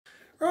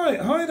Right,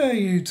 hi there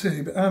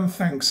YouTube, and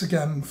thanks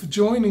again for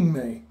joining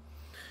me.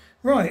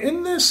 Right,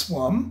 in this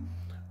one,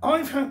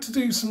 I've had to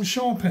do some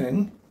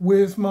shopping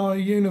with my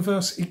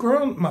university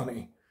grant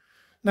money.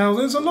 Now,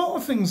 there's a lot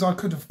of things I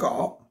could have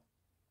got,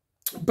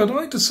 but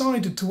I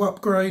decided to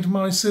upgrade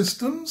my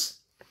systems.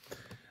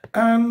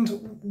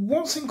 And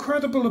what's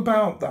incredible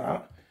about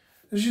that,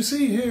 as you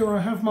see here,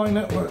 I have my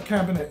network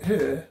cabinet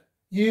here,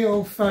 ye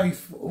old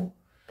faithful,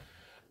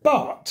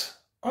 but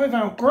I've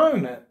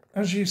outgrown it.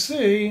 As you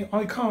see,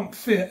 I can't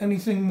fit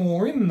anything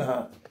more in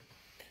that.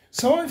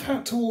 So I've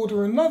had to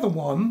order another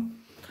one,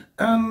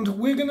 and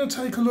we're going to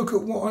take a look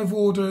at what I've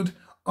ordered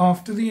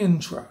after the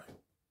intro.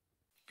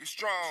 Get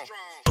strong.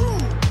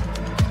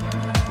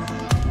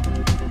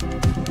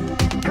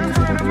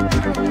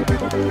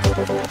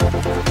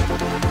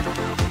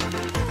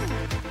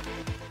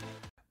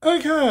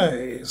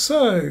 Okay,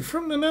 so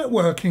from the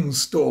networking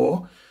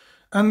store,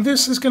 and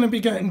this is going to be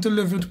getting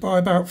delivered by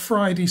about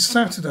Friday,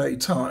 Saturday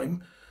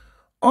time,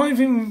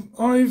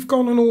 I've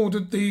gone and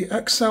ordered the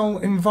Excel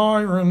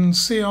Environ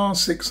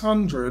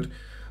CR600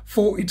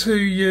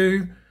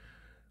 42U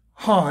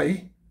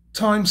high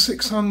times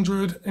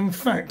 600. In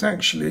fact,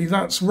 actually,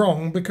 that's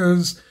wrong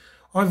because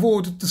I've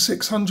ordered the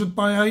 600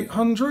 by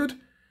 800.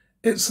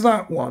 It's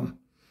that one.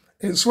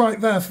 It's right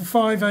there for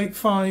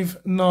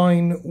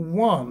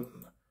 58591.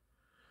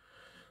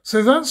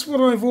 So that's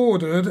what I've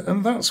ordered,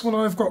 and that's what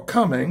I've got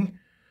coming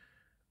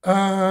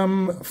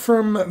from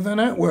the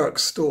network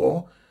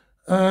store.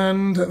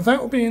 And that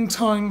will be in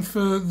time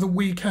for the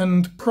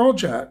weekend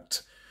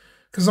project,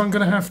 because I'm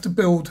going to have to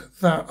build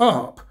that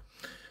up.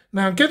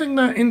 Now, getting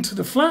that into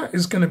the flat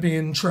is going to be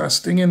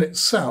interesting in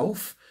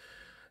itself,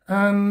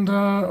 and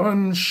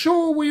I'm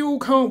sure we all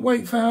can't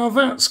wait for how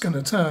that's going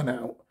to turn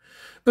out.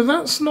 But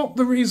that's not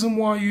the reason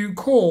why you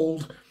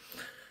called.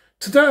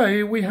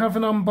 Today we have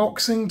an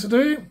unboxing to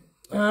do,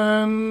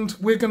 and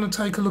we're going to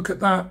take a look at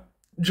that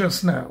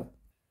just now.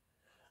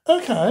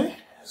 Okay,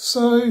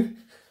 so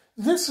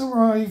this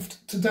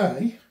arrived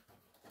today,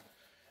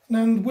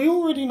 and we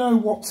already know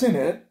what's in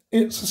it.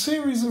 It's a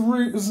series of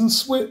routers and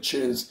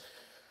switches,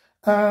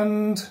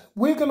 and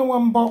we're going to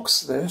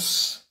unbox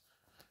this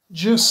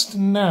just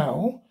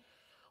now.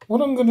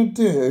 What I'm going to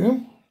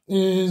do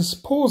is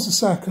pause a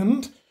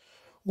second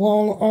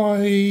while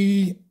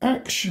I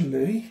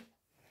actually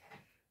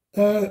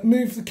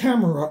move the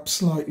camera up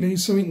slightly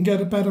so we can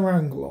get a better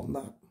angle on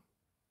that.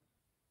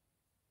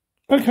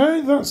 Okay,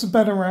 that's a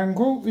better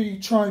angle. The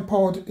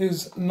tripod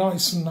is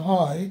nice and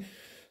high.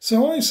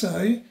 So I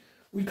say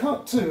we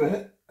cut to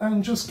it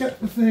and just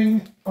get the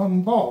thing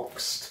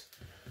unboxed.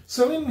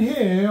 So in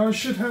here I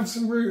should have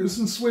some routers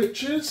and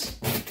switches.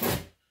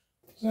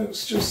 So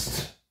let's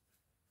just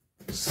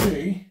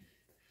see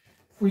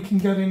if we can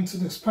get into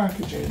this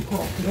packaging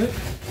properly.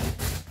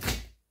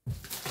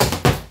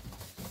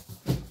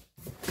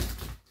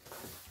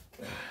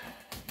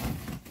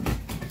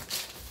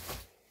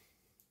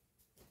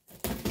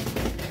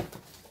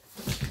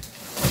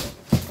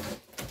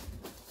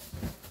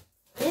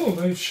 Oh,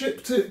 they've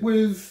shipped it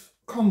with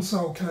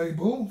console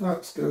cable,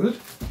 that's good.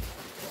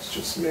 Let's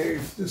just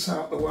move this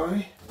out of the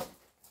way.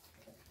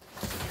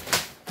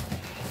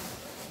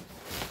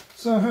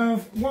 So I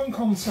have one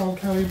console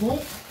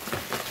cable.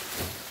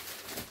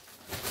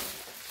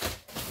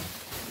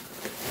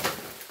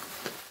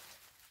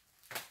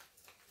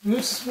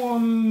 This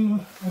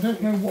one, I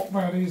don't know what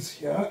that is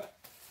yet.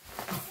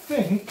 I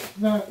think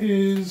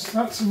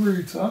that's a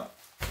router.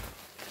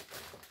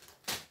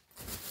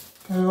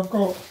 Okay, I've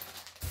got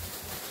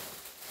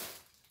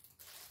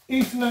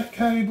Ethernet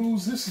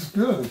cables. This is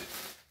good.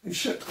 They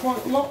shipped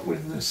quite a lot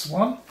with this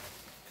one.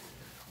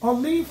 I'll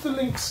leave the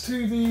links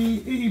to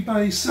the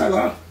eBay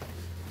seller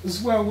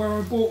as well, where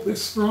I bought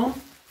this from,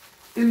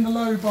 in the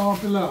low bar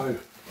below.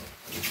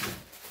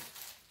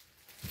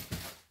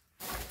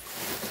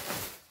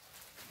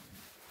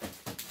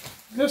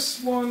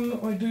 This one,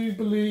 I do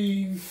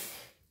believe,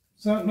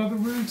 is that another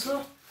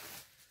router?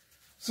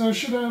 So I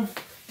should have,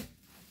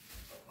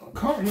 I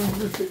can't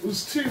remember if it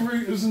was 2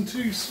 routers and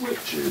 2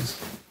 switches.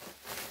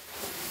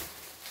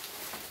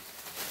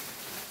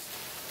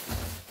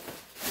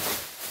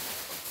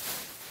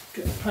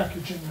 Get the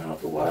packaging out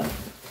of the way.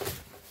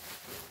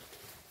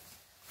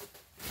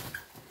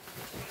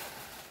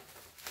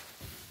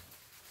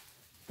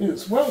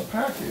 It's well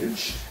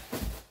packaged.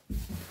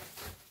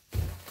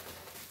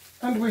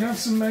 And we have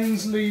some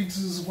mains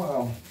leads as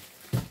well.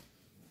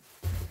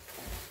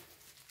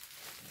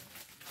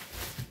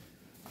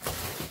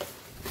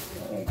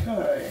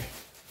 Okay.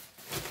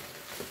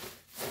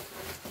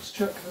 Let's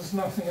check there's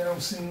nothing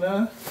else in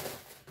there.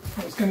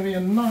 That's going to be a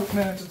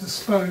nightmare to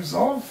dispose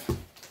of.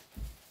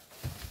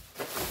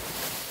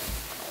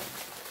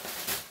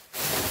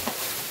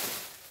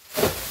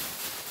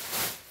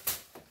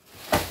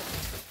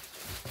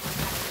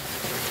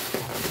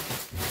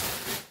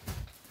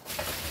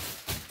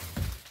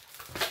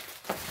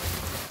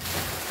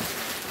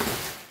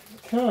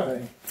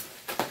 Okay,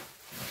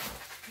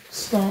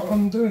 start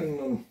undoing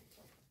them.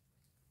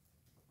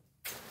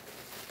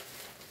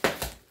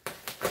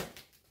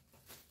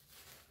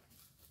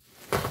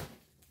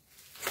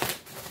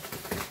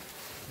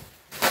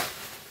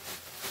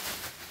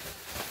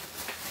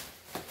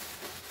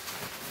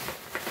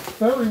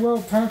 very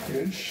well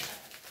packaged.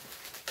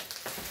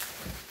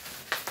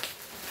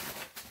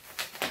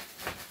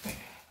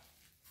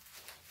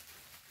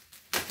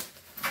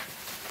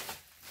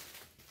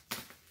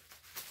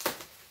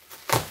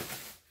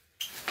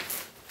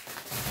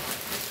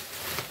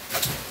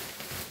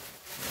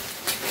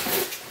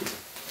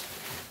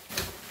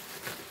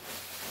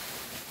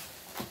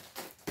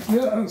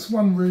 Yeah, that's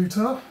one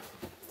router.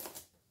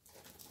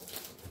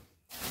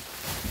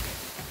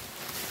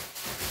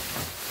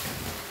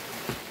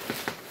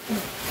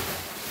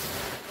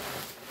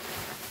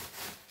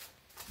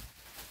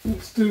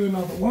 Let's do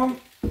another one.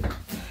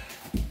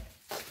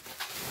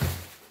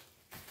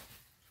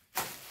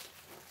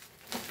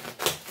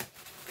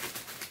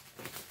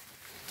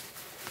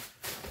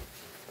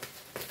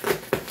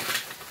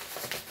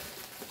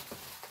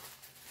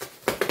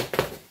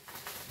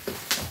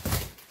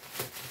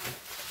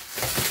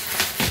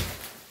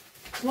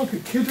 It's like a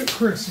kid at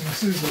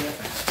Christmas, isn't it?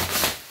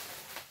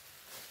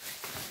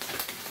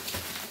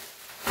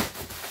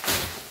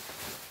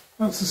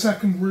 That's the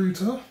second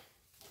router.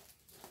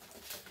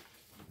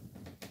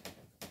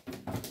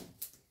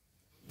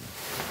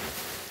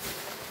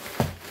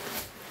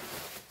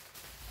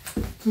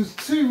 There's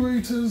 2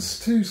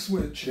 routers, 2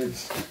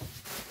 switches.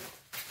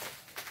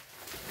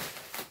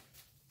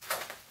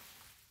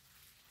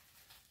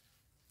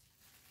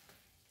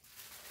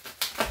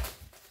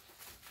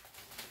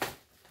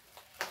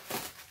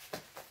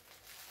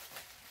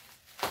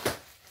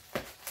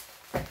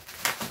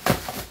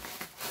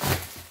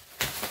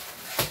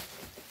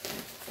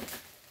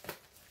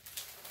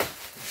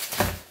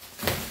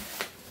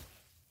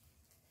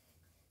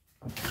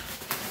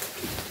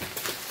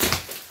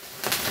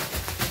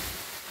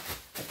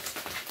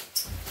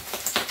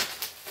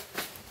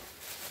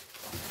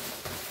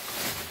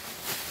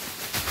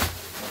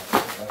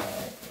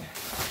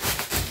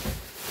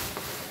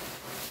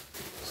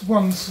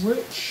 One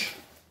switch,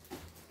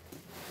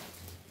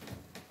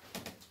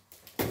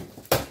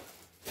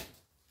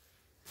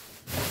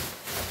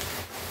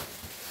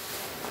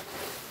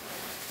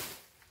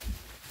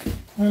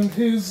 and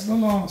here's the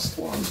last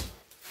one.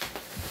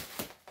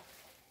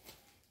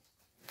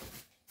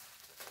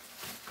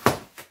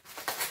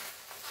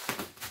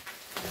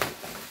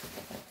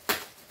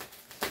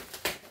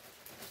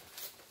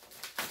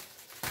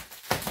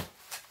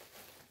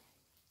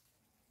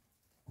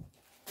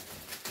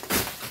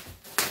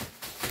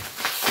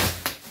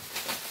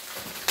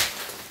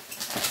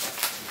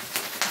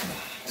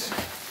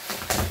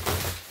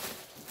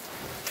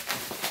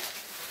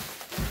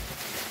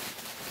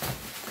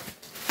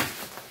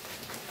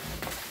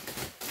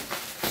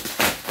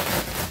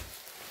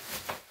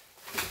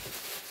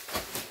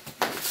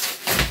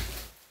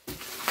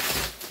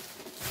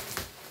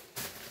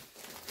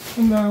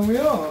 And there we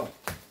are.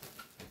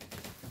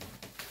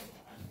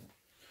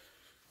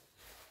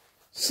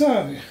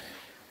 So,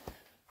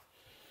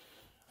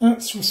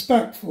 that's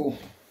respectful.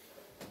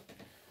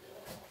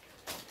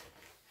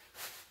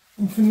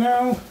 And for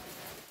now,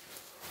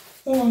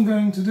 all I'm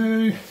going to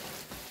do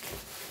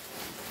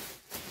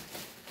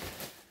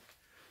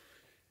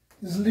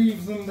is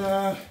leave them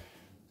there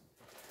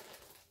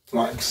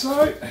like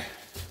so.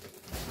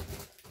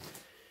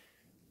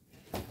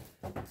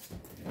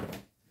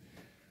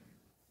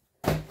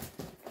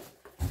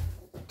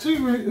 Two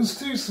routers,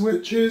 2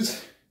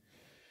 switches.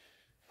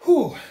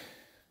 Whew.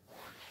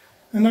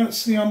 And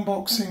that's the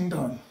unboxing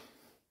done.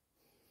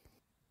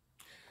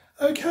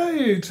 Okay,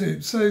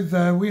 YouTube, so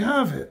there we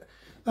have it.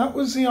 That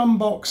was the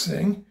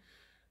unboxing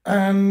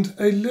and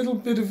a little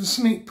bit of a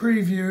sneak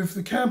preview of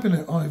the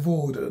cabinet I've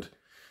ordered.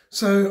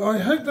 So I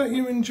hope that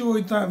you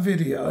enjoyed that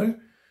video.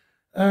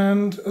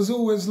 And as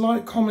always,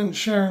 like, comment,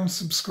 share and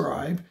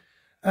subscribe.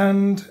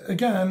 And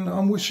again,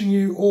 I'm wishing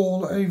you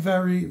all a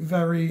very,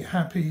 very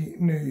happy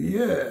new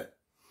year.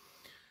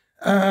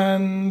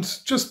 And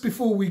just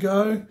before we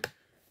go,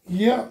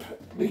 yep,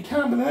 the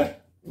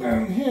cabinet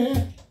down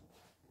here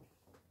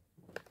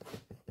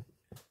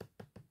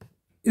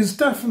is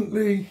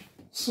definitely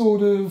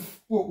sort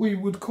of what we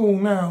would call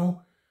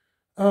now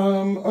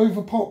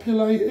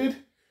overpopulated.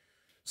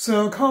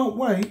 So I can't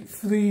wait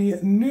for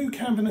the new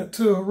cabinet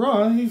to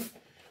arrive,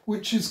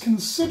 which is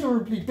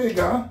considerably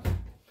bigger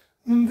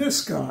than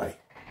this guy.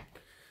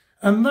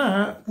 And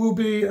that will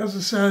be, as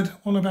I said,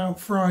 on about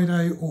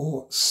Friday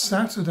or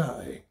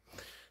Saturday.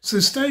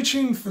 So stay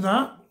tuned for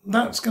that.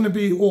 That's going to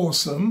be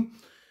awesome.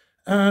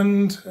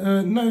 And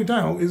no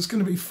doubt it's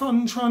going to be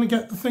fun trying to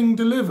get the thing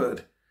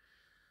delivered.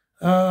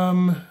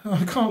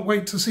 I can't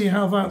wait to see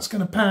how that's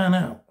going to pan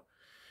out.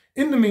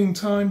 In the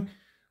meantime,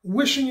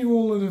 wishing you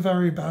all of the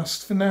very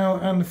best for now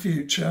and the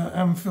future,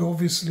 and for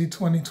obviously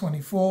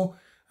 2024.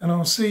 And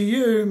I'll see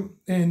you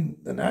in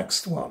the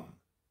next one.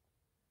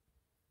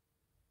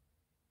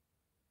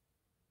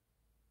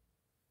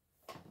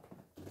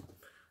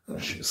 Oh,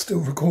 she's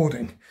still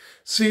recording.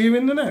 See you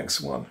in the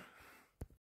next one.